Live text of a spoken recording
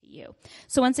you.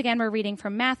 So once again, we're reading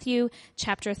from Matthew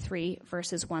chapter 3,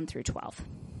 verses 1 through 12.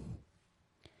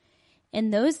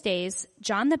 In those days,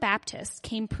 John the Baptist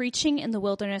came preaching in the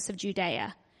wilderness of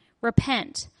Judea,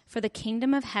 "Repent, for the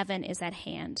kingdom of heaven is at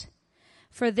hand."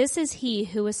 For this is he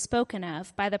who was spoken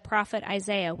of by the prophet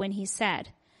Isaiah when he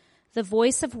said, "The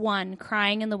voice of one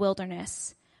crying in the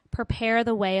wilderness, prepare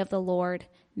the way of the Lord,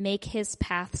 make his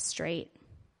path straight."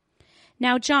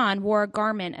 Now John wore a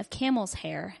garment of camel's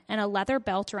hair and a leather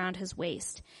belt around his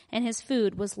waist, and his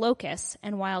food was locusts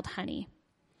and wild honey.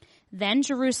 Then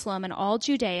Jerusalem and all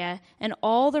Judea and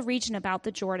all the region about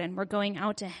the Jordan were going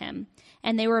out to him,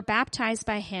 and they were baptized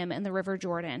by him in the river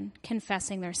Jordan,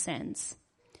 confessing their sins.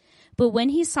 But when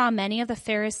he saw many of the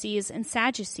Pharisees and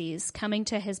Sadducees coming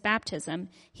to his baptism,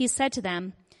 he said to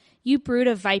them, "You brood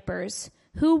of vipers,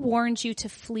 who warned you to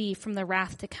flee from the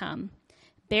wrath to come?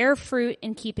 Bear fruit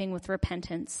in keeping with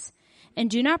repentance. And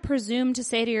do not presume to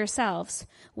say to yourselves,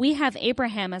 'We have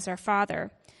Abraham as our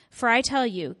father.' For I tell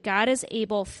you, God is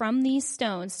able from these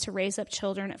stones to raise up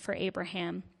children for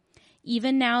Abraham.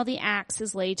 Even now the axe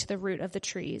is laid to the root of the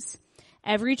trees.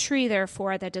 Every tree,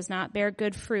 therefore, that does not bear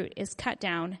good fruit is cut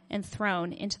down and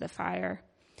thrown into the fire.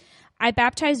 I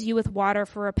baptize you with water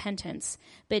for repentance,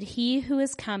 but he who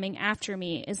is coming after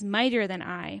me is mightier than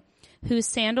I, whose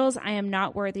sandals I am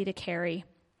not worthy to carry.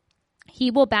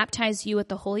 He will baptize you with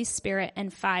the Holy Spirit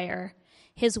and fire.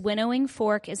 His winnowing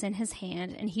fork is in his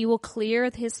hand, and he will clear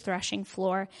his threshing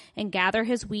floor and gather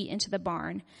his wheat into the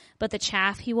barn, but the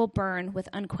chaff he will burn with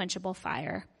unquenchable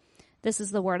fire." This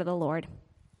is the word of the Lord.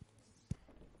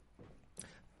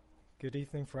 Good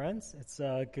evening, friends. It's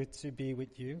good to be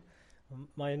with you.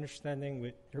 My understanding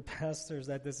with your pastor is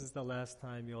that this is the last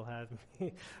time you'll have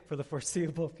me for the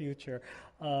foreseeable future,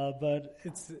 but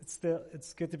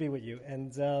it's good to be with you.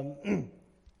 And so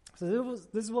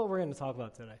this is what we're going to talk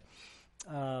about today.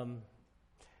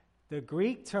 The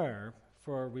Greek term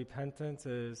for repentance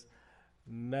is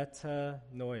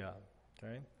metanoia,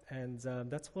 okay? And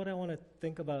that's what I want to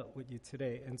think about with you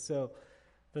today. And so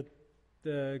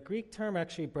the Greek term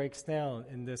actually breaks down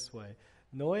in this way.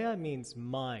 Noia means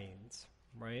mind,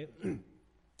 right?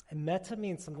 And meta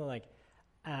means something like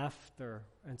after.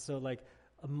 And so like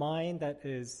a mind that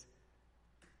is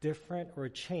different or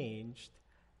changed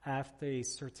after a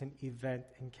certain event,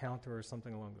 encounter, or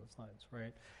something along those lines,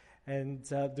 right? And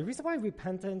the reason why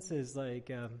repentance is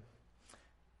like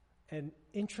an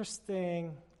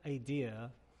interesting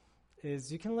idea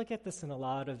is you can look at this in a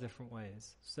lot of different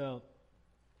ways. So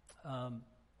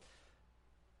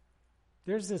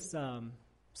there's this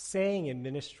saying in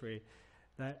ministry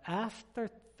that after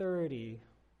 30,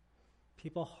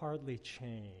 people hardly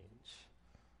change.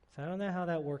 So I don't know how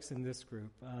that works in this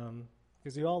group,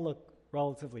 because you all look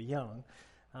relatively young.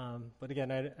 But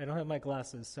again, I don't have my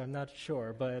glasses, so I'm not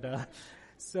sure. But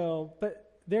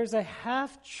there's a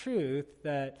half-truth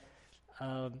that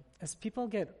as people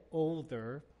get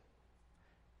older,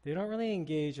 they don't really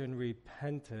engage in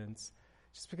repentance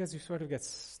just because you sort of get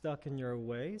stuck in your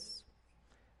ways.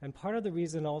 And part of the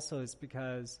reason also is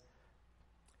because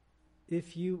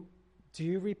if you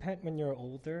do repent when you're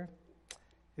older,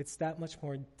 it's that much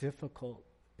more difficult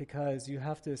because you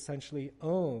have to essentially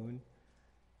own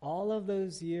all of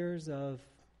those years of,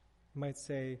 you might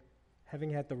say,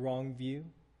 having had the wrong view,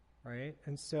 right?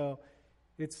 And so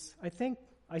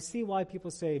I see why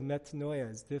people say metanoia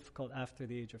is difficult after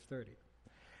the age of 30.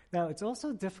 Now, it's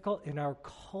also difficult in our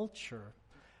culture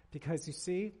because, you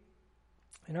see,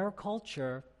 in our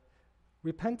culture,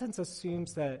 repentance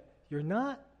assumes that you're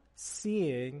not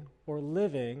seeing or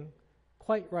living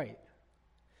quite right.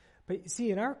 But you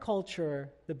see, in our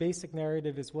culture, the basic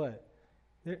narrative is what?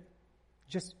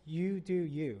 Just you do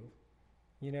you.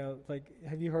 You know, like,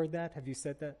 have you heard that? Have you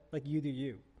said that? Like, you do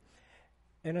you.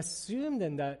 And assumed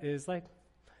in that is, like,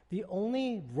 the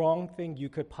only wrong thing you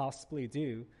could possibly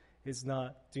do is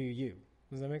not do you.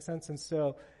 Does that make sense? And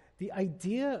so the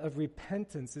idea of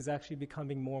repentance is actually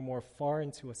becoming more and more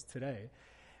foreign to us today.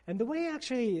 And the way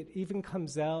actually it even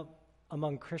comes out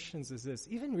among Christians is this.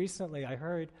 Even recently I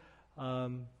heard, I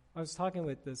was talking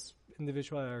with this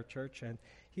individual at our church, and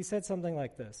he said something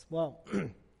like this: well,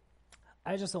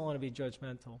 I just don't want to be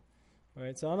judgmental,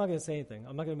 right? So I'm not going to say anything.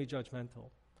 I'm not going to be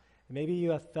judgmental. And maybe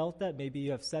you have felt that, maybe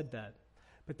you have said that.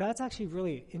 But that's actually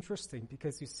really interesting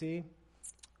because, you see,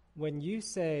 when you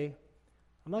say,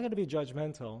 I'm not going to be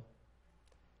judgmental,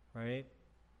 right?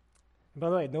 And by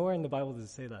the way, nowhere in the Bible does it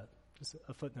say that. Just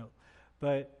a footnote.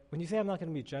 But when you say I'm not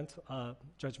going to be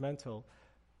judgmental,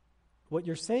 what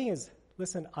you're saying is,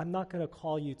 listen, I'm not going to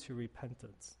call you to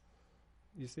repentance.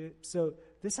 You see? So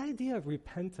this idea of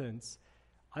repentance,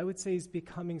 I would say, is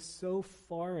becoming so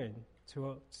foreign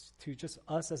to just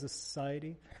us as a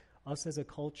society, us as a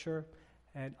culture,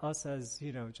 and us as,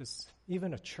 just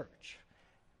even a church.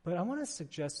 But I want to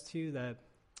suggest to you that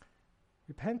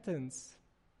repentance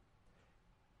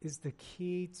is the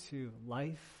key to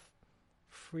life,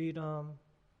 freedom,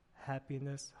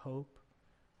 happiness, hope,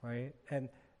 right? And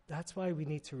that's why we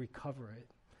need to recover it.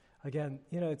 Again,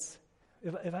 it's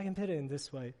if I can put it in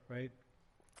this way, right?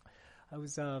 I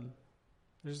was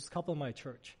there's a couple in my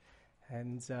church,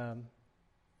 and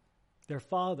their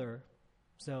father,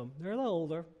 so they're a little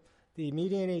older. The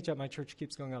median age at my church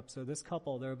keeps going up. So this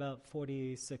couple, they're about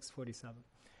 46, 47.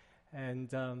 And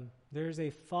there's a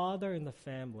father in the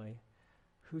family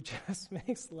who just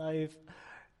makes life,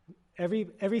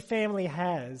 every family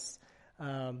has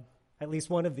at least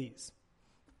one of these.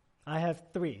 I have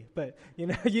 3, but you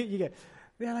get,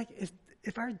 they're like,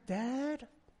 if our dad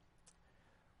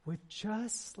would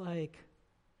just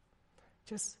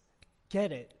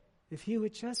get it, if he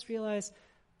would just realize,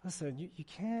 listen, you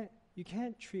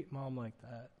can't treat mom like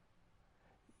that.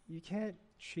 You can't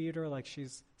treat her like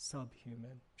she's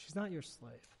subhuman. She's not your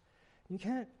slave. You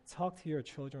can't talk to your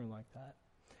children like that.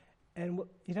 And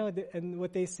and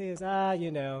what they say is,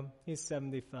 he's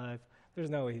 75. There's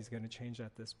no way he's going to change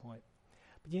at this point.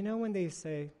 But when they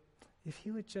say, if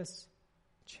he would just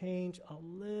change a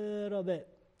little bit,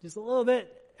 just a little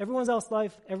bit, everyone's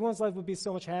life would be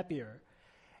so much happier.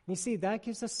 And you see, that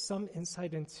gives us some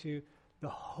insight into the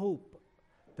hope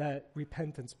that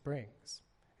repentance brings.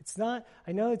 It's not,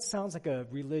 I know it sounds like a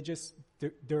religious,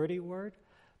 dirty word,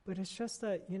 but it's just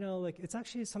that, it's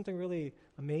actually something really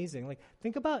amazing. Like,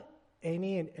 think about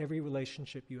any and every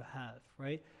relationship you have,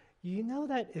 right? You know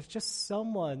that if just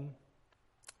someone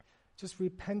just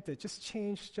repented, just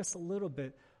changed just a little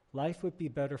bit, life would be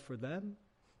better for them,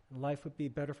 and life would be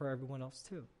better for everyone else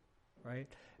too, right?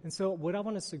 And so what I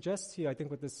want to suggest to you, I think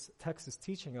what this text is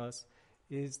teaching us,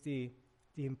 is the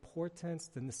importance,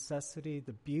 the necessity,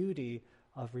 the beauty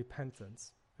of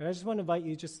repentance. And I just want to invite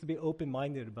you just to be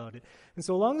open-minded about it. And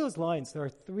so along those lines, there are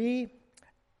 3,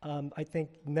 I think,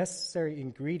 necessary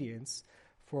ingredients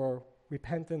for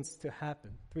repentance to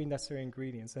happen. 3 necessary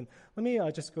ingredients. And let me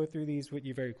just go through these with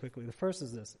you very quickly. The first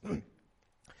is this.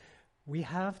 We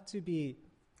have to be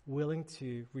willing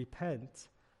to repent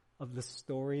of the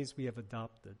stories we have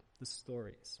adopted, the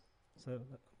stories. So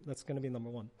that's going to be number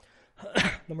 1.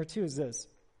 Number 2 is this.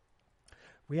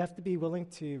 We have to be willing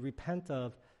to repent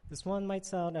of, this one might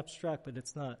sound abstract, but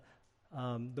it's not,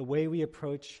 the way we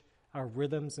approach our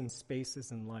rhythms and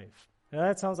spaces in life. Now,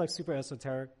 that sounds like super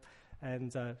esoteric,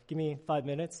 and give me 5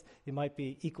 minutes. It might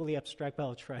be equally abstract, but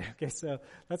I'll try. Okay, so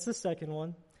that's the second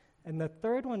one. And the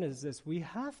third one is this. We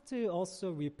have to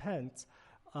also repent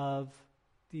of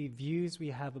the views we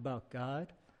have about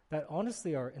God that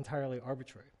honestly are entirely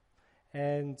arbitrary.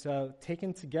 And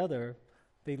taken together,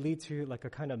 they lead to like a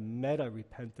kind of meta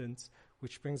repentance,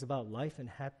 which brings about life and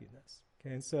happiness.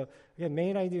 Okay, and so again,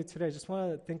 main idea today, I just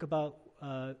want to think about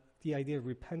the idea of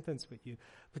repentance with you,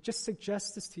 but just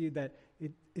suggest this to you that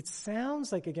it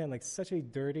sounds like, again, like such a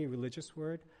dirty religious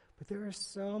word, but there is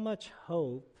so much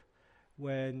hope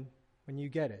when you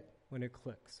get it, when it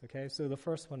clicks. Okay, so the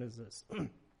first one is this: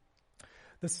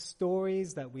 the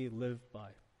stories that we live by.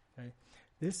 Okay,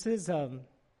 this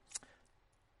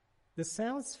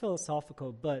sounds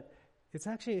philosophical, but it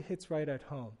hits right at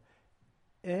home.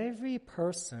 Every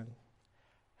person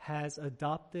has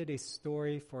adopted a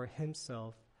story for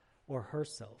himself or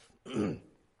herself.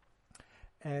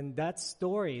 And that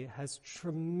story has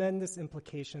tremendous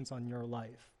implications on your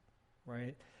life,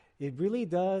 right? It really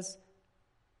does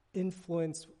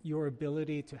influence your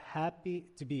ability to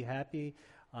be happy,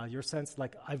 your sense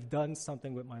like, I've done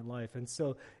something with my life. And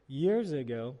so years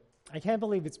ago, I can't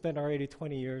believe it's been already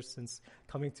 20 years since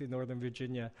coming to Northern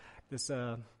Virginia, this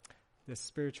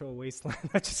spiritual wasteland.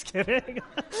 I'm just kidding.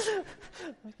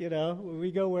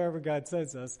 We go wherever God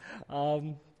sends us.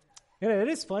 It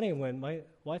is funny when my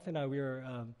wife and I,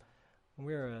 when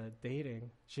we were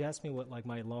dating, she asked me what like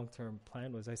my long-term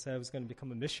plan was. I said I was going to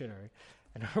become a missionary.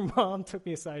 And her mom took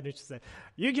me aside and she said,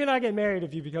 you cannot get married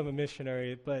if you become a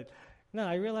missionary. But no,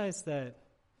 I realized that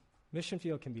mission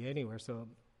field can be anywhere. So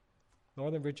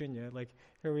Northern Virginia, like,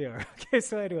 here we are. Okay,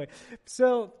 so anyway.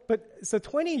 So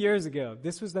 20 years ago,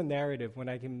 this was the narrative when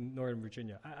I came to Northern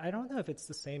Virginia. I don't know if it's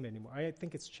the same anymore. I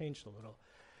think it's changed a little.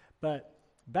 But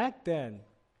back then,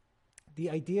 the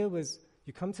idea was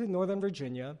you come to Northern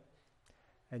Virginia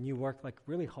and you work like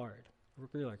really hard.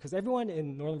 Because everyone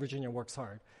in Northern Virginia works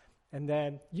hard. And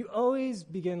then you always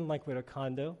begin like with a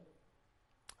condo.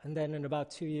 And then in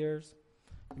about 2 years,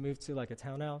 you move to like a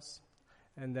townhouse.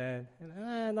 And then in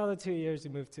another 2 years,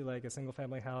 you move to like a single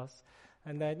family house.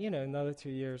 And then, another 2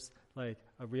 years, like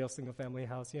a real single-family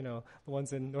house, the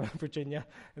ones in Northern Virginia.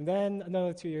 And then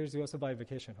another 2 years, you also buy a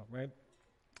vacation home, right?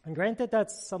 And granted,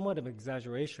 that's somewhat of an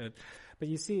exaggeration, but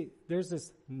you see, there's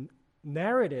this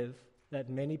narrative that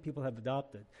many people have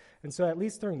adopted. And so at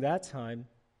least during that time,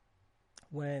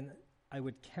 when I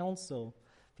would counsel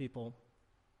people,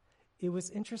 it was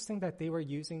interesting that they were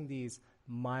using these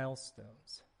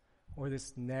milestones or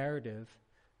this narrative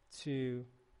to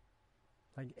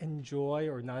like enjoy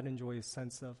or not enjoy a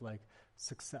sense of like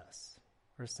success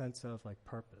or a sense of like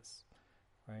purpose,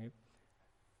 right?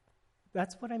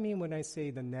 That's what I mean when I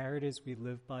say the narratives we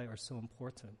live by are so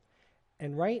important.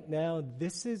 And right now,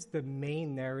 this is the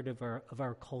main narrative of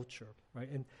our culture, right?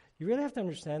 And you really have to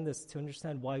understand this to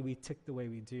understand why we tick the way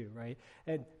we do, right?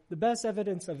 And the best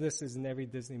evidence of this is in every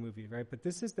Disney movie, right? But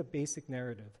this is the basic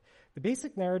narrative. The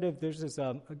basic narrative, there's this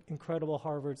incredible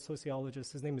Harvard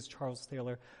sociologist. His name is Charles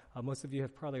Taylor. Most of you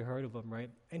have probably heard of him,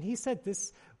 right? And he said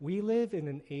this, we live in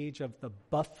an age of the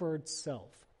buffered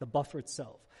self, the buffered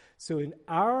self. So in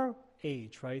our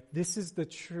age, right, this is the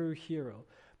true hero.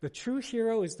 The true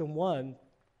hero is the one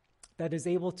that is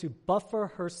able to buffer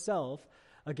herself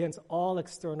against all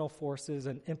external forces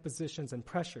and impositions and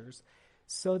pressures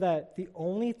so that the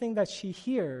only thing that she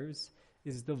hears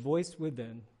is the voice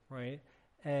within, right,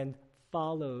 and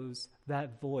follows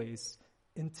that voice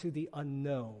into the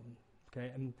unknown,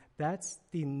 okay? And that's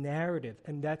the narrative,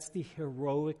 and that's the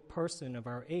heroic person of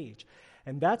our age.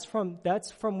 And that's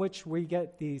from which we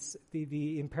get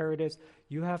the imperatives.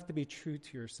 You have to be true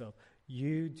to yourself.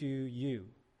 You do you.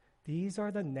 These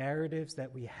are the narratives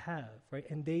that we have, right?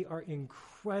 And they are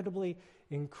incredibly,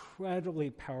 incredibly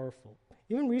powerful.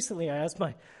 Even recently, I asked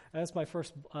my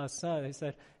first son, I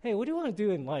said, hey, what do you want to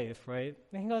do in life, right?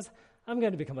 And he goes, I'm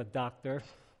going to become a doctor.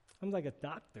 I'm like, a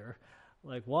doctor?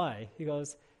 Like, why? He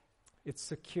goes, it's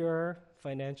secure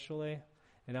financially,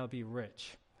 and I'll be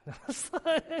rich. I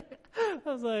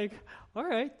was like, all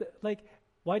right, like,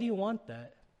 why do you want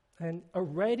that? And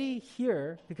already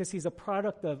here, because he's a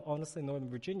product of, honestly,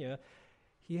 Northern Virginia,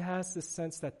 he has the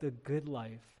sense that the good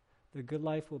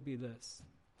life will be this,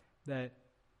 that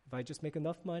if I just make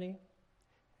enough money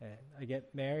and I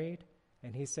get married,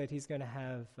 and he said he's going to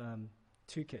have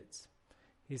 2 kids.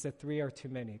 He said 3 are too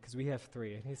many because we have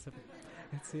 3, and he said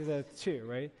he said 2,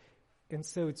 right? And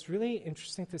so it's really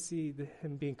interesting to see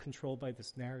him being controlled by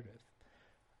this narrative.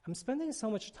 I'm spending so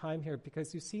much time here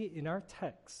because you see in our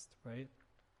text, right,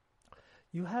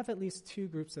 you have at least 2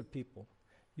 groups of people.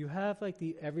 You have like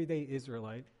the everyday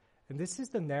Israelite, and this is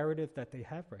the narrative that they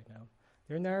have right now.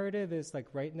 Their narrative is like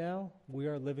right now, we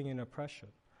are living in oppression.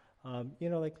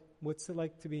 Like what's it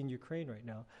like to be in Ukraine right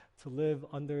now? To live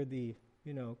under the,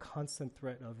 constant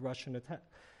threat of Russian attack.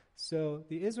 So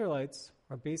the Israelites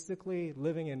are basically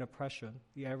living in oppression,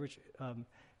 the average,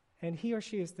 and he or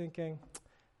she is thinking,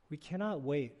 we cannot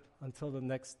wait until the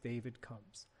next David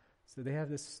comes. So they have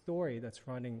this story that's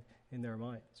running in their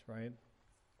minds, right?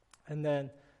 And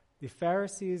then the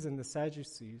Pharisees and the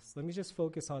Sadducees, let me just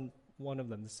focus on one of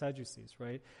them, the Sadducees,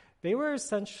 right? They were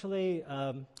essentially,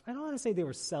 I don't want to say they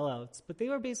were sellouts, but they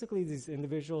were basically these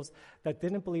individuals that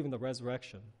didn't believe in the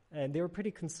resurrection. And they were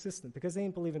pretty consistent because they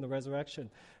didn't believe in the resurrection.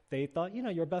 They thought,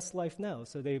 your best life now.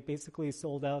 So they basically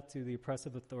sold out to the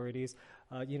oppressive authorities,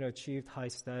 achieved high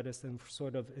status and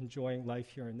sort of enjoying life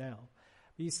here and now.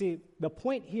 But you see, the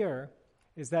point here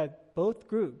is that both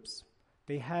groups,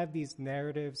 they have these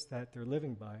narratives that they're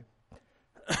living by.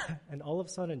 And all of a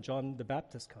sudden, John the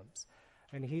Baptist comes.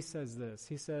 And he says this.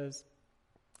 He says,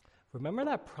 remember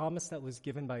that promise that was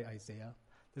given by Isaiah?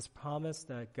 This promise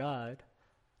that God,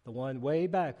 the one way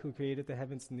back who created the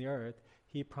heavens and the earth,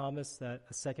 he promised that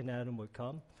a second Adam would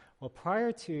come. Well,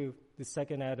 prior to the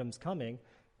second Adam's coming,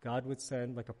 God would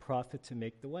send like a prophet to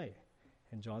make the way.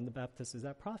 And John the Baptist is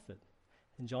that prophet.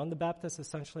 And John the Baptist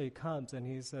essentially comes and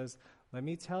he says, let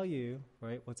me tell you,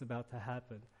 right, what's about to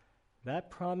happen.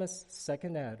 That promised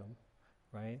second Adam,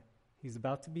 right, he's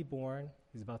about to be born,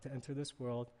 he's about to enter this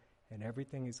world, and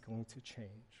everything is going to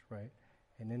change, right?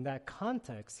 And in that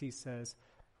context, he says,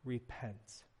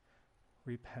 repent.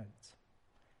 Repent.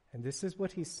 And this is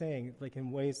what he's saying, like in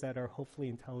ways that are hopefully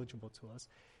intelligible to us.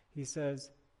 He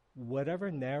says, whatever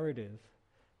narrative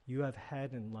you have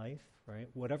had in life, right,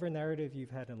 whatever narrative you've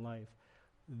had in life,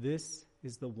 this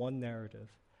is the one narrative.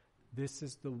 This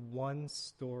is the one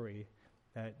story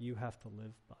that you have to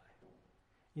live by.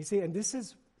 You see, and this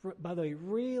is, by the way,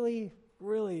 really,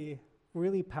 really,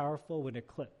 really powerful when it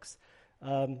clicks.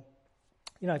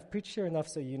 I've preached here enough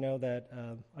so you know that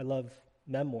I love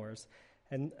memoirs.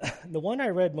 And the one I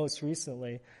read most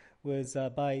recently was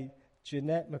by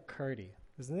Jeanette McCurdy.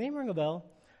 Does the name ring a bell?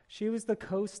 She was the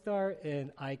co-star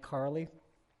in iCarly.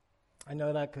 I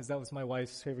know that because that was my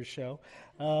wife's favorite show.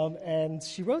 And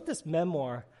she wrote this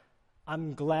memoir,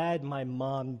 I'm Glad My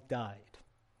Mom Died.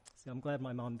 See, I'm glad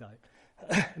my mom died.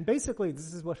 And basically,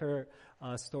 this is what her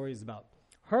story is about.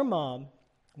 Her mom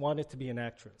wanted to be an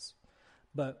actress,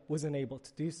 but wasn't able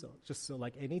to do so. Just so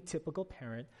like any typical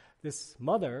parent, this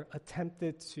mother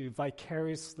attempted to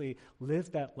vicariously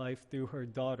live that life through her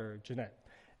daughter, Jeanette,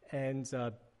 and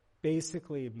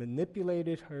basically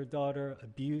manipulated her daughter,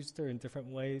 abused her in different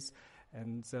ways,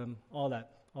 and all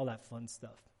that fun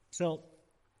stuff.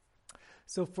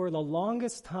 So for the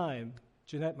longest time,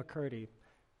 Jeanette McCurdy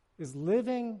is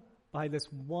living by this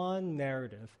one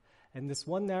narrative, and this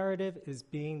one narrative is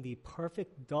being the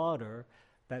perfect daughter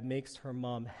that makes her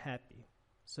mom happy.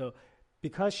 So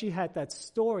because she had that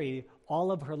story,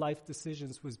 all of her life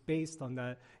decisions was based on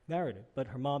that narrative. But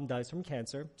her mom dies from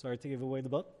cancer. Sorry to give away the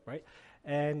book, right?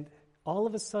 And all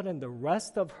of a sudden, the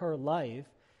rest of her life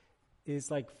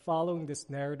is like following this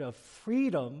narrative of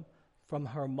freedom from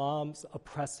her mom's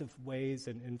oppressive ways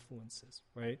and influences,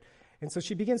 right? And so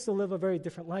she begins to live a very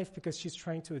different life because she's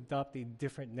trying to adopt a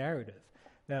different narrative.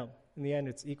 Now, in the end,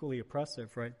 it's equally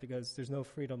oppressive, right? Because there's no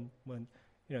freedom when,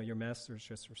 your master is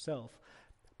just yourself.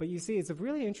 But you see, it's a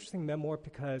really interesting memoir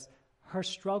because her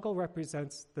struggle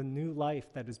represents the new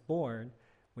life that is born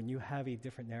when you have a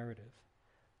different narrative.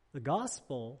 The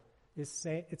gospel is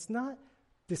saying, it's not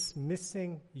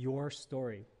dismissing your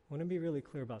story. I want to be really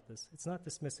clear about this. It's not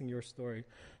dismissing your story,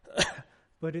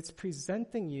 but it's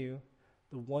presenting you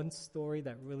the one story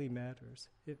that really matters.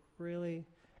 It really,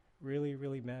 really,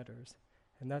 really matters.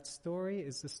 And that story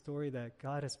is the story that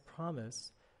God has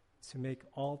promised to make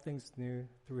all things new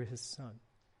through his Son.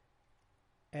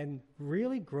 And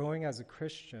really growing as a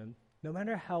Christian, no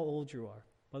matter how old you are,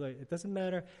 by the way, it doesn't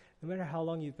matter, no matter how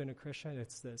long you've been a Christian,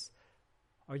 it's this.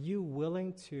 Are you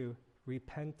willing to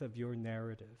repent of your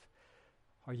narrative?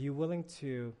 Are you willing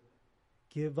to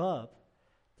give up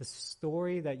the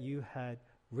story that you had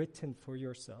written for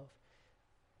yourself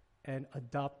and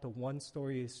adopt the one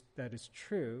story that is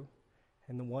true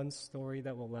and the one story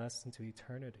that will last into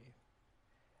eternity?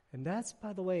 And that's,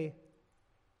 by the way,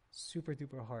 super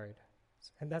duper hard.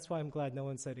 And that's why I'm glad no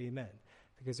one said amen,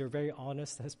 because they're very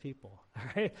honest as people, all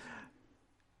right?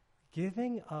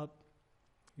 Giving up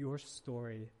your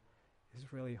story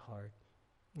is really hard.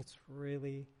 It's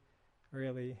really,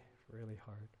 really, really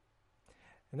hard.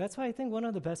 And that's why I think one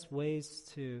of the best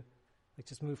ways to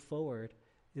just move forward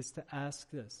is to ask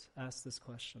this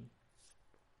question.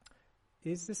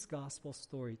 Is this gospel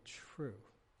story true?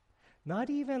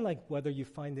 Not even like whether you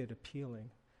find it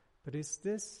appealing, but is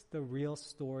this the real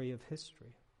story of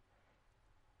history?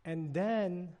 And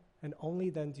then, and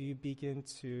only then, do you begin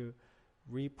to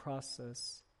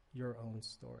reprocess your own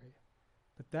story.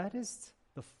 But that is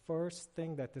the first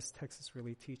thing that this text is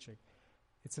really teaching.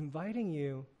 It's inviting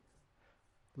you,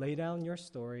 lay down your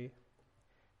story,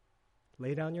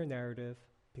 lay down your narrative,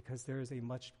 because there is a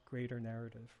much greater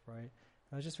narrative, right?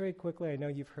 Now, just very quickly, I know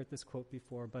you've heard this quote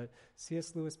before, but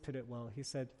C.S. Lewis put it well. He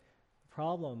said, the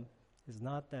problem is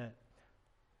not that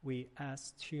we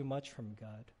ask too much from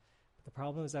God. The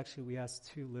problem is actually we ask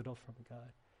too little from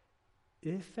God.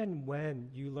 If and when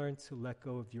you learn to let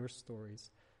go of your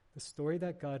stories, the story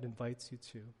that God invites you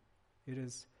to, it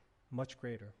is much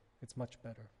greater. It's much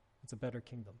better. It's a better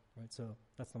kingdom, right? So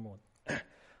that's number one.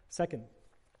 Second,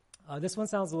 this one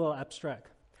sounds a little abstract.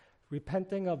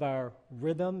 Repenting of our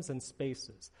rhythms and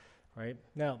spaces, right?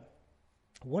 Now,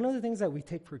 one of the things that we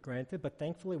take for granted, but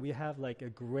thankfully we have like a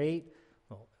great,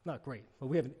 well, not great, but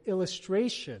we have an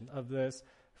illustration of this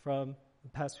from the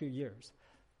past few years.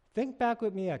 Think back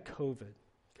with me at COVID,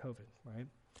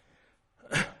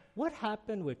 right? What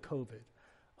happened with COVID,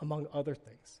 among other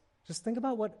things? Just think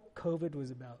about what COVID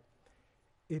was about.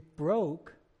 It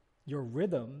broke your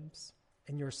rhythms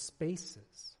and your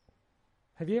spaces.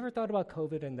 Have you ever thought about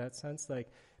COVID in that sense?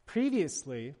 Like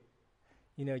previously,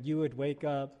 you would wake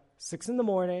up 6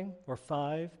 a.m. or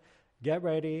 5, get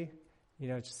ready,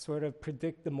 just sort of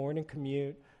predict the morning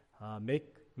commute,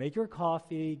 make your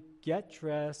coffee, get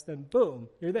dressed, and boom,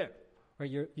 you're there. Or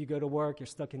you go to work, you're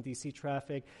stuck in DC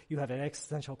traffic, you have an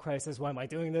existential crisis, why am I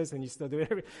doing this? And you still do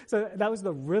it. So that was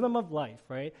the rhythm of life,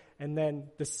 right? And then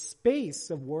the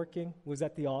space of working was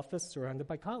at the office surrounded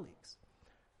by colleagues.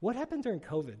 What happened during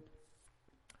COVID?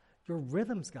 Your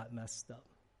rhythms got messed up.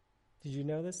 Did you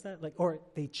notice that? Or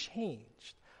they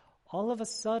changed. All of a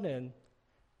sudden,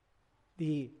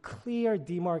 the clear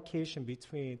demarcation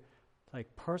between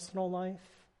personal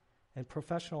life and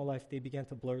professional life, they began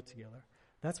to blur together.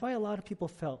 That's why a lot of people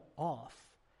felt off.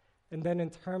 And then in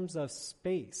terms of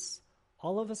space,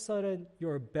 all of a sudden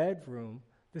your bedroom,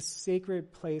 the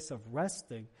sacred place of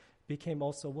resting, became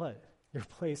also what? your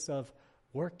place of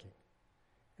working.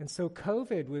 And so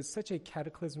COVID was such a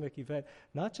cataclysmic event,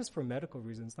 not just for medical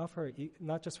reasons,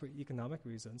 not just for economic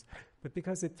reasons, but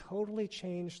because it totally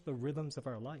changed the rhythms of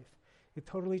our life. It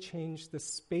totally changed the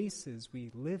spaces we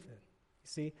live in, you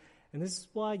see? And this is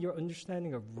why your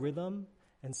understanding of rhythm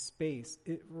and space,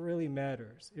 it really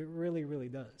matters. It really, really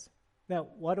does. Now,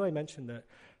 why do I mention that?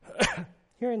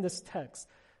 Here in this text,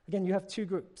 again, you have two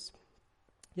groups.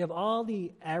 You have all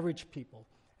the average people,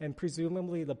 and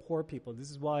presumably the poor people. This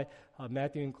is why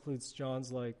Matthew includes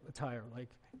John's attire,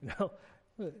 yeah,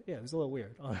 it was a little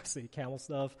weird, honestly, camel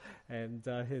stuff and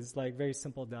his very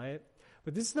simple diet.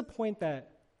 But this is the point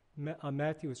that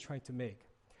Matthew is trying to make.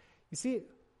 You see,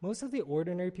 most of the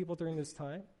ordinary people during this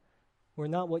time were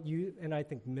not what you and I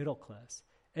think middle class.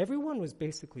 Everyone was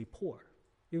basically poor.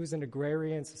 It was an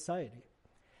agrarian society.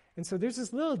 And so there's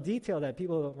this little detail that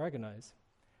people don't recognize.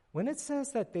 When it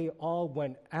says that they all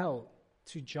went out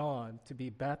to John to be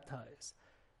baptized,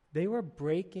 they were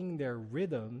breaking their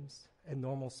rhythms and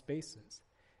normal spaces.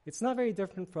 It's not very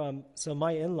different so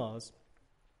my in-laws,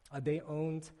 they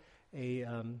owned a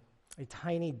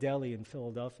tiny deli in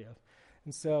Philadelphia.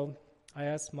 And so I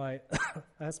asked my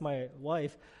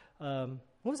wife, what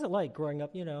was it like growing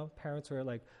up? Parents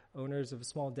were owners of a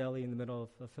small deli in the middle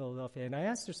of Philadelphia. And I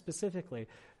asked her specifically,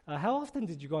 how often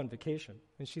did you go on vacation?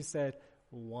 And she said,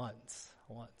 once,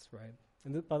 right?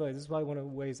 And by the way, this is why one of the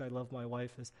ways I love my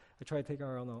wife is I try to take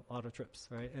her on a lot of trips,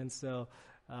 right? And so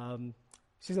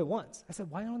she said once. I said,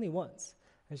 why only once?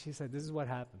 And she said, this is what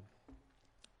happened.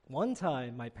 One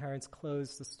time, my parents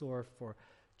closed the store for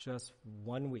just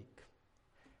 1 week.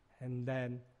 And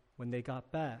then when they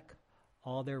got back,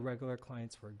 all their regular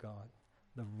clients were gone.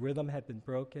 The rhythm had been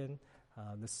broken.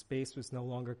 The space was no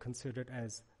longer considered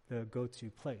as the go-to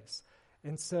place.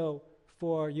 And so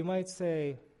for, you might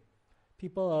say,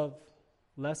 people of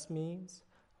less means,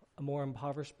 a more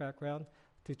impoverished background,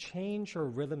 to change your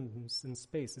rhythms in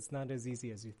space, it's not as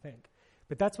easy as you think.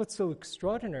 But that's what's so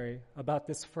extraordinary about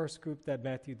this first group that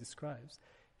Matthew describes.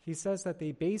 He says that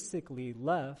they basically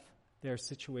left their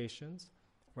situations,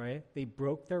 right? They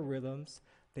broke their rhythms,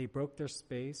 they broke their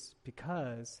space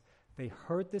because they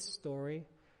heard this story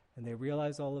and they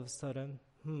realized all of a sudden,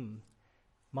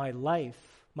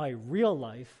 my real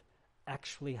life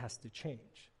actually has to change.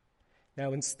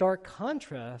 Now, in stark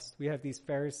contrast, we have these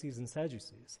Pharisees and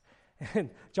Sadducees. And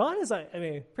John is,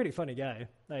 pretty funny guy.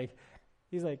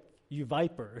 He's like, you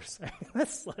vipers.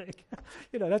 That's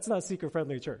that's not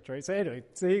seeker-friendly church, right? So anyway,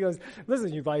 he goes,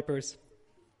 listen, you vipers.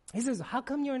 He says, how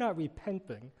come you're not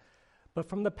repenting? But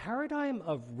from the paradigm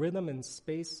of rhythm and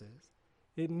spaces,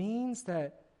 it means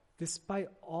that despite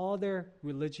all their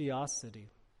religiosity,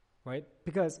 right?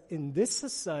 Because in this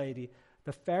society,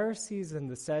 the Pharisees and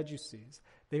the Sadducees,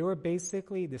 they were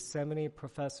basically the seminary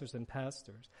professors and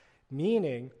pastors,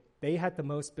 meaning they had the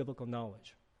most biblical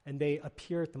knowledge, and they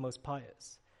appeared the most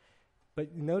pious.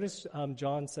 But notice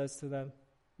John says to them,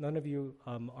 none of you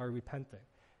are repenting.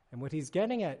 And what he's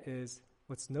getting at is,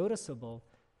 what's noticeable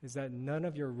is that none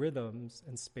of your rhythms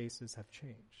and spaces have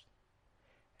changed.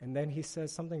 And then he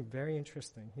says something very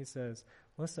interesting. He says,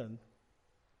 listen,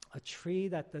 a tree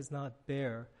that does not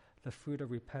bear the fruit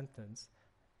of repentance,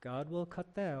 God will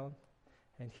cut down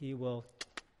and he will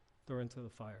throw into the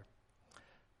fire.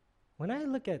 When I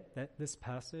look at this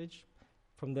passage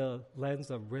from the lens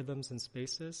of rhythms and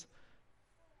spaces,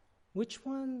 which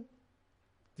one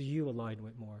do you align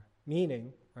with more?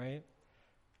 Meaning, right?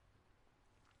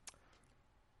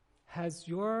 Has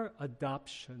your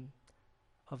adoption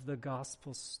of the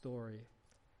gospel story,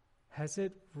 has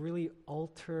it really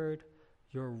altered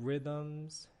your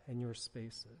rhythms and your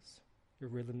spaces? Your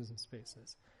rhythms and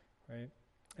spaces, right?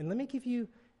 And let me give you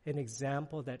an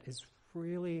example that is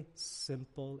really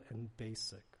simple and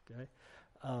basic, okay?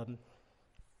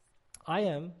 I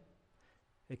am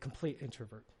a complete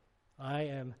introvert. I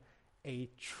am a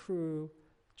true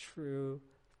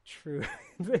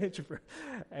introvert.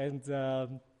 And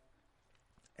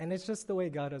it's just the way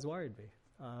God has wired me.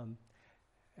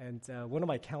 One of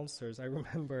my counselors, I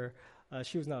remember,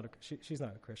 she's not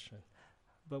a Christian,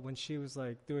 but when she was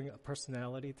doing a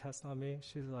personality test on me,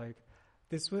 she's like,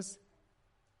 this was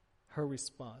her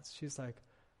response. She's like,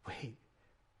 wait,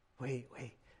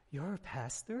 you're a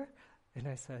pastor? And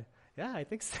I said, yeah, I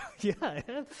think so. Yeah, I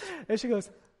am. And she goes,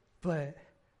 but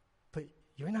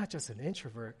you're not just an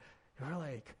introvert.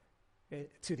 You're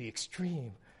to the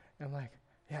extreme. And I'm like,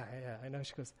 yeah, I know.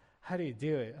 She goes, how do you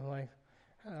do it? I'm like,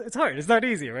 it's hard. It's not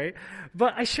easy, right?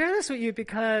 But I share this with you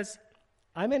because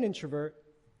I'm an introvert.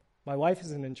 My wife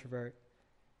is an introvert.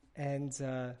 And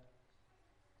this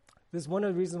is one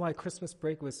of the reasons why Christmas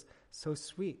break was so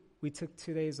sweet. We took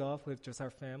 2 days off with just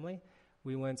our family.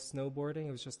 We went snowboarding.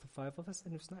 It was just the 5 of us,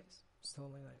 and it was nice. It was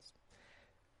totally nice.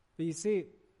 But you see,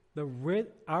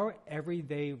 our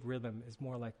everyday rhythm is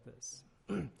more like this.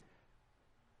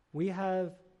 We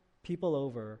have people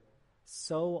over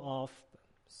so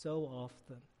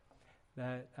often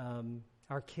that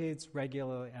our kids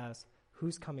regularly ask,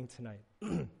 who's coming tonight?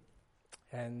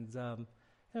 And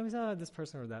we say, oh, this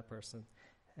person or that person.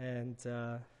 And,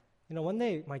 one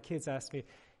day my kids asked me,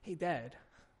 hey, Dad,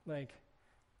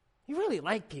 you really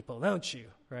like people, don't you?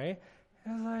 Right?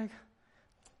 And I was like,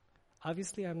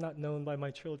 obviously I'm not known by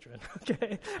my children,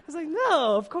 okay? I was like,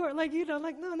 no, of course,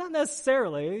 no, not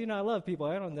necessarily. I love people.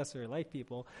 I don't necessarily like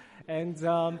people. And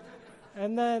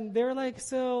then they're like,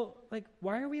 so,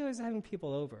 why are we always having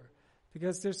people over?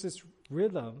 Because there's this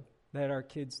rhythm that our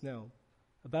kids know.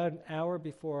 About an hour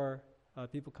before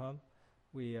people come,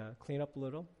 we clean up a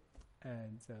little,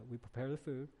 and we prepare the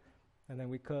food, and then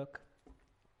we cook,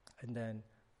 and then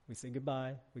we say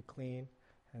goodbye, we clean,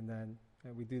 and then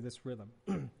we do this rhythm.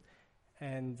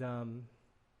 And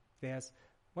they ask,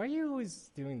 why are you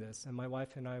always doing this? And my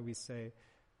wife and I, we say,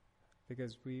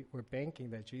 because we're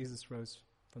banking that Jesus rose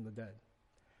from the dead.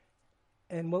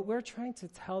 And what we're trying to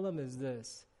tell them is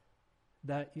this,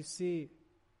 that you see,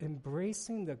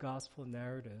 embracing the gospel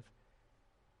narrative,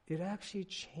 it actually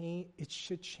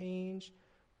should change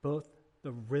both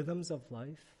the rhythms of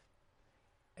life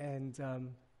and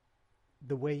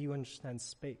the way you understand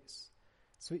space.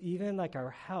 So even like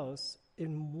our house,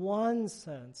 in one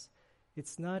sense,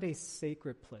 it's not a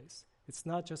sacred place. It's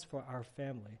not just for our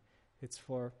family. It's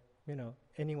for,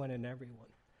 anyone and everyone.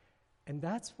 And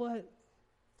that's what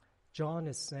John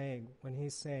is saying when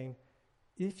he's saying,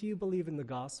 if you believe in the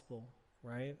gospel,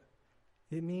 right,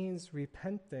 it means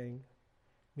repenting,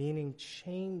 meaning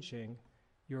changing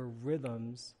your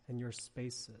rhythms and your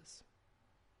spaces.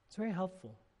 It's very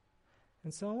helpful.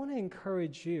 And so I want to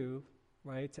encourage you,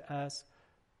 right, to ask,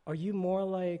 are you more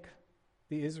like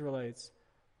the Israelites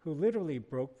who literally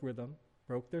broke rhythm,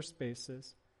 broke their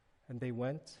spaces, and they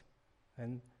went,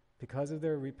 and because of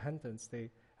their repentance,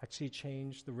 they actually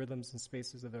changed the rhythms and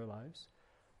spaces of their lives?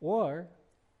 Or,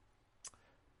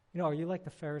 are you like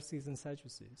the Pharisees and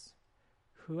Sadducees,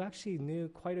 who actually knew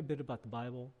quite a bit about the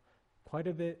Bible, quite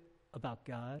a bit about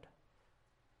God,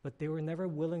 but they were never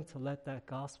willing to let that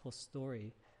gospel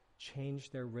story change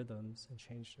their rhythms and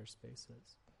change their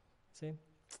spaces? See?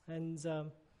 And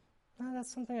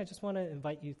that's something I just want to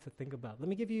invite you to think about. Let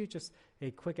me give you just a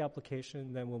quick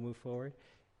application, then we'll move forward.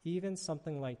 Even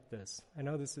something like this. I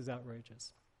know this is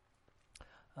outrageous.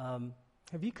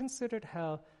 Have you considered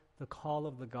how the call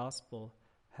of the gospel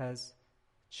has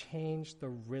changed the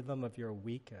rhythm of your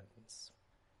weekends?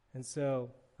 And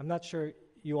so I'm not sure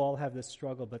you all have this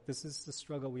struggle, but this is the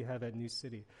struggle we have at New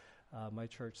City, my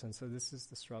church. And so this is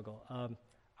the struggle.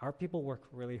 Our people work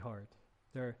really hard.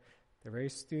 They're very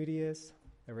studious.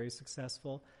 They're very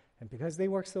successful. And because they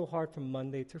work so hard from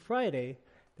Monday to Friday,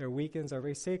 their weekends are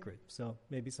very sacred. So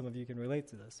maybe some of you can relate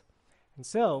to this. And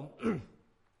so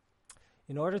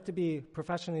in order to be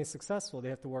professionally successful, they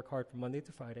have to work hard from Monday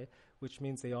to Friday, which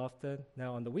means they often,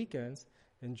 now on the weekends,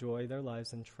 enjoy their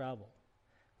lives and travel.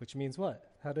 Which means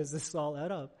what? How does this all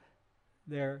add up?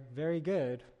 They're very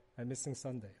good at missing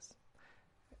Sundays.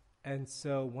 And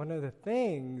so one of the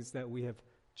things that we have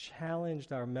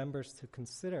challenged our members to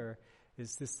consider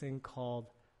is this thing called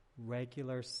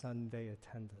regular Sunday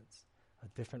attendance, a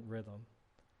different rhythm.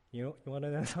 You want to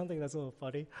know something that's a little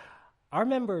funny? Our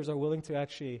members are willing to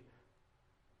actually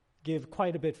give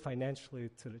quite a bit financially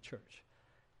to the church,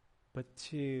 but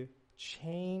to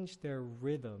change their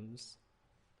rhythms,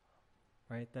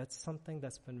 right? That's something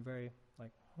that's been very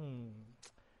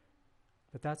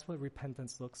But that's what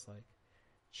repentance looks like.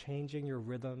 Changing your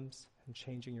rhythms and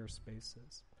changing your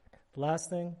spaces. The last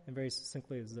thing, and very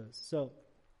succinctly, is this. So,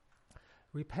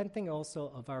 repenting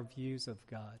also of our views of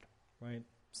God, right?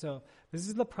 So, this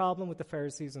is the problem with the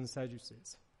Pharisees and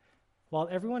Sadducees. While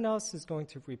everyone else is going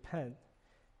to repent,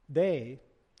 they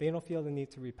don't feel the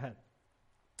need to repent.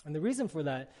 And the reason for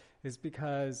that is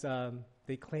because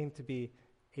they claim to be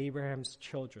Abraham's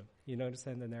children. You notice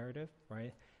that in the narrative,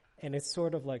 right? And it's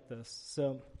sort of like this.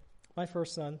 So, my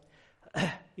first son,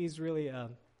 he's really,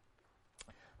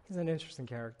 he's an interesting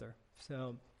character.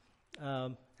 So,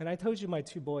 and I told you my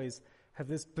 2 boys have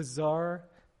this bizarre,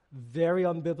 very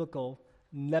unbiblical,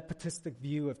 nepotistic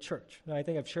view of church. And I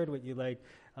think I've shared with you,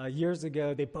 years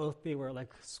ago, they were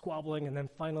squabbling, and then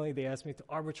finally they asked me to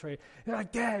arbitrate. They're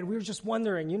like, Dad, we were just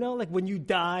wondering, when you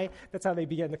die, that's how they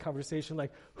began the conversation,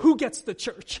 who gets the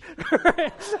church?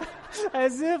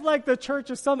 As if the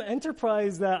church is some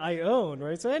enterprise that I own,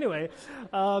 right? So anyway,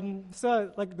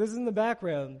 this is in the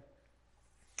background.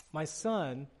 My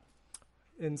son,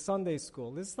 in Sunday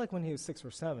school. This is like when he was 6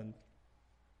 or 7.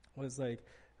 Was like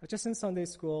just in Sunday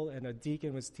school, and a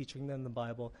deacon was teaching them the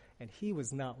Bible, and he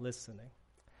was not listening.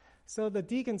 So the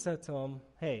deacon said to him,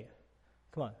 "Hey,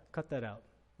 come on, cut that out.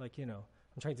 Like, I'm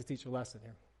trying to teach a lesson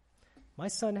here." My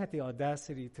son had the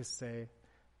audacity to say,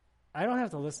 "I don't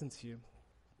have to listen to you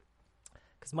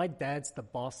because my dad's the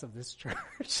boss of this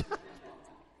church."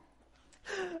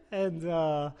 And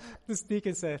this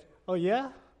deacon said, "Oh,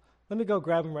 yeah? Let me go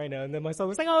grab him right now." And then my son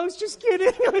was like, "Oh, I was just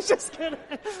kidding. I was just kidding."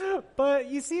 But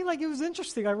you see, like, it was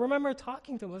interesting. I remember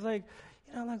talking to him. I was like,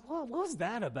 what was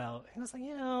that about? He was like,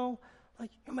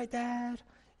 like, you're my dad.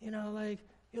 Like,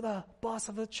 you're the boss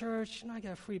of the church. I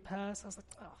get a free pass. I was like,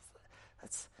 oh,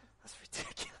 that's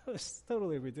ridiculous.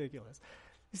 Totally ridiculous.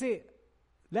 You see,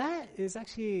 that is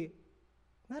actually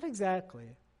not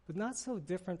exactly, but not so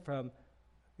different from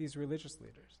these religious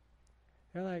leaders.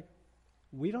 They're like,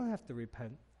 we don't have to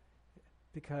repent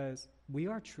because we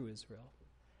are true Israel,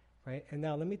 right? And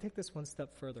now let me take this one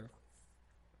step further.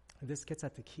 And this gets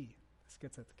at the key.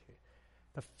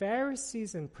 The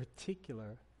Pharisees in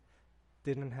particular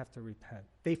didn't have to repent.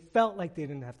 They felt like they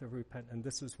didn't have to repent, and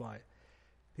this is why.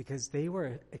 Because they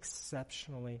were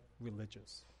exceptionally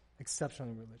religious.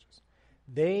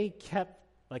 They kept,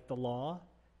 like, the law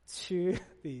to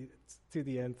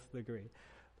the nth degree.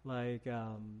 Like,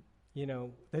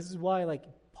 this is why, like,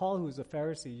 Paul, who's a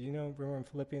Pharisee, remember in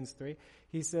Philippians 3,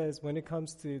 he says, when it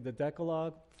comes to the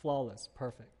Decalogue, flawless,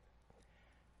 perfect.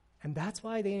 And that's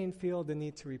why they didn't feel the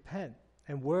need to repent.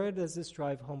 And where does this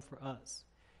drive home for us?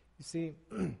 You see,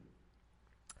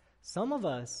 some of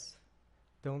us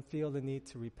don't feel the need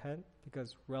to repent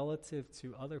because relative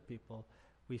to other people,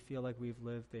 we feel like we've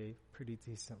lived a pretty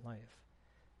decent life.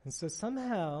 And so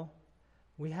somehow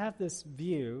we have this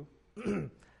view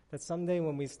that someday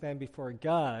when we stand before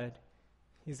God,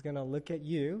 He's going to look at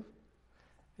you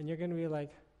and you're going to be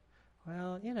like,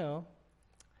 well,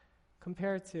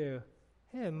 compared to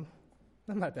Him,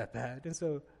 I'm not that bad. And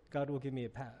so God will give me a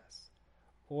pass.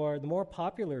 Or the more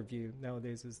popular view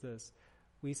nowadays is this: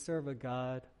 we serve a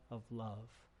God of love.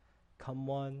 Come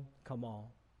one, come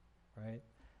all, right?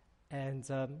 And,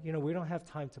 we don't have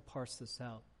time to parse this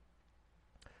out.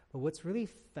 But what's really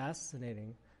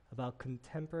fascinating about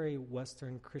contemporary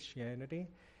Western Christianity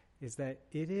is that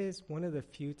it is one of the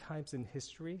few times in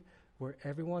history where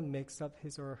everyone makes up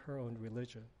his or her own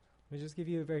religion. Let me just give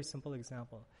you a very simple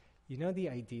example. The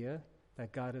idea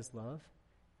that God is love?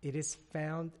 It is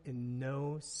found in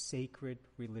no sacred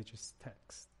religious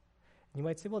text. You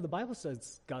might say, well, the Bible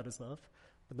says God is love,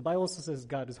 but the Bible also says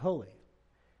God is holy.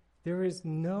 There is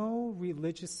no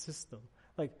religious system.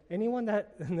 Like anyone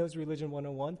that knows Religion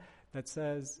 101 that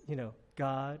says,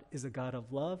 God is a God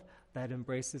of love that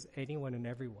embraces anyone and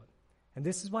everyone. And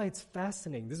this is why it's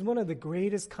fascinating. This is one of the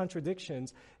greatest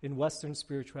contradictions in Western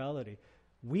spirituality.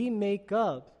 We make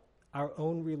up our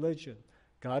own religion.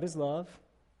 God is love,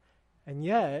 and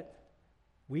yet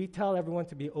we tell everyone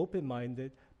to be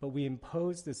open-minded, but we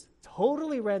impose this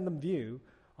totally random view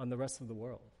on the rest of the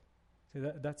world. See,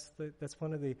 that's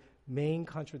one of the main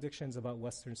contradictions about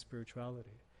Western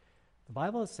spirituality. The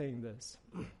Bible is saying this: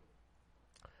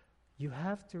 you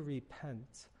have to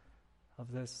repent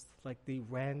of this, like the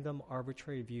random,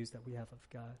 arbitrary views that we have of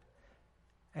God.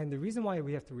 And the reason why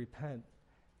we have to repent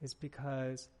is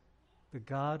because the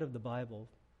God of the Bible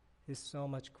is so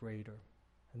much greater.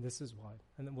 And this is why.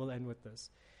 And then we'll end with this.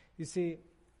 You see,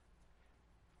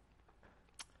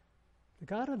 the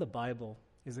God of the Bible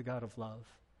is a God of love.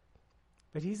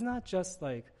 But He's not just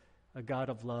like a God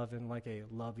of love in like a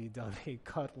lovey-dovey,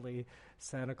 cuddly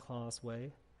Santa Claus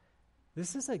way.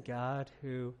 This is a God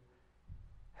who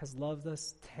has loved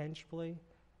us tangibly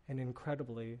and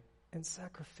incredibly and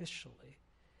sacrificially.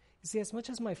 You see, as much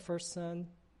as my first son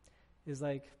is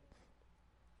like,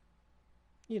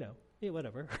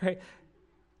 whatever, right?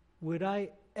 Would I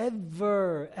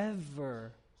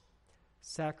ever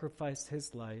sacrifice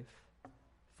his life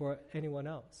for anyone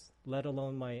else, let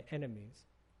alone my enemies?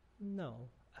 No,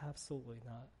 absolutely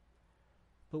not.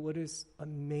 But what is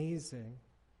amazing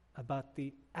about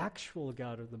the actual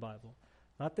God of the Bible,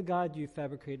 not the God you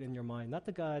fabricate in your mind, not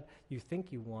the God you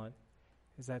think you want,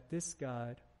 is that this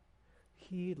God,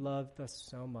 He loved us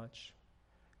so much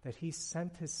that He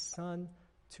sent His Son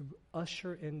to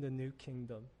usher in the new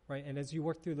kingdom, right? And as you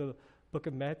work through the book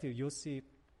of Matthew, you'll see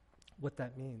what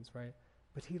that means, right?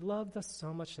 But He loved us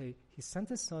so much that He sent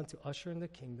His Son to usher in the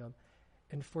kingdom.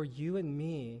 And for you and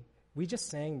me, we just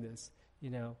sang this,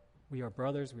 we are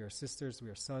brothers, we are sisters, we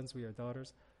are sons, we are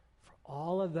daughters. For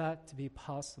all of that to be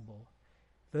possible,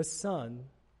 the Son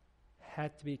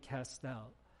had to be cast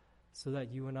out so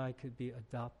that you and I could be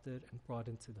adopted and brought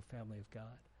into the family of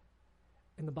God.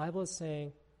 And the Bible is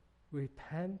saying,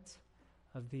 repent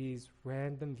of these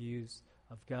random views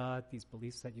of God, these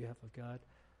beliefs that you have of God,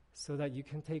 so that you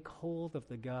can take hold of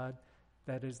the God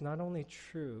that is not only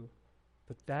true,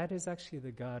 but that is actually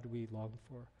the God we long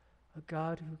for. A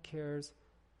God who cares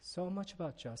so much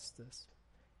about justice.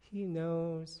 He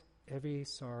knows every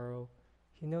sorrow.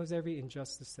 He knows every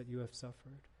injustice that you have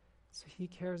suffered. So he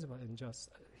cares about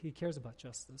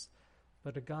justice.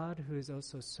 But a God who is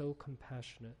also so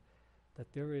compassionate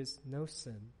that there is no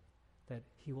sin that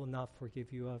he will not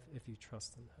forgive you of if you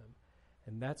trust in him.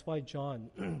 And that's why John,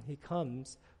 he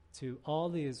comes to all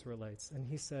the Israelites and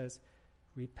he says,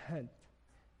 repent,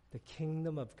 the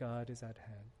kingdom of God is at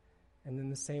hand. And in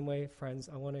the same way, friends,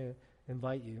 I want to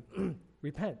invite you,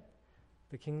 repent.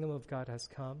 The kingdom of God has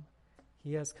come.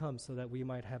 He has come so that we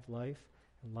might have life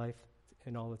and life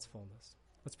in all its fullness.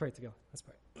 Let's pray together. Let's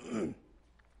pray.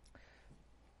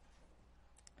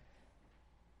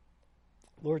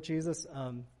 Lord Jesus,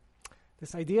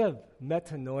 this idea of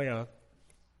metanoia,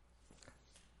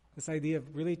 this idea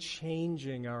of really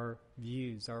changing our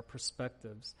views, our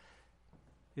perspectives,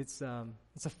 it's a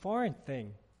foreign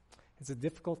thing. It's a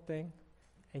difficult thing,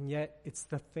 and yet it's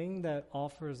the thing that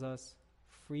offers us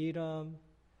freedom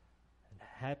and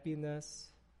happiness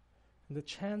and the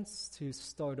chance to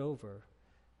start over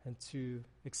and to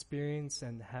experience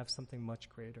and have something much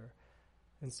greater.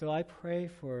 And so I pray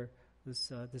for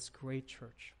this great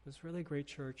church, this really great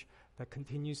church that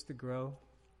continues to grow.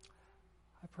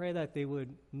 I pray that they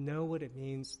would know what it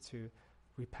means to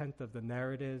repent of the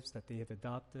narratives that they have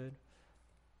adopted.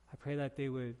 I pray that they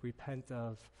would repent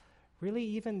of really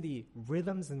even the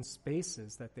rhythms and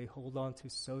spaces that they hold on to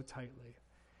so tightly.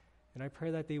 And I pray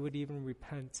that they would even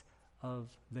repent of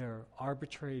their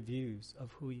arbitrary views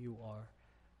of who you are.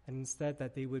 And instead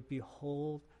that they would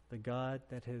behold the God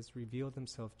that has revealed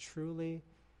himself truly,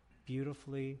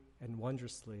 beautifully, and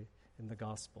wondrously in the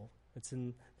gospel. It's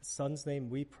in the Son's name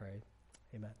we pray.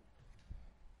 Amen.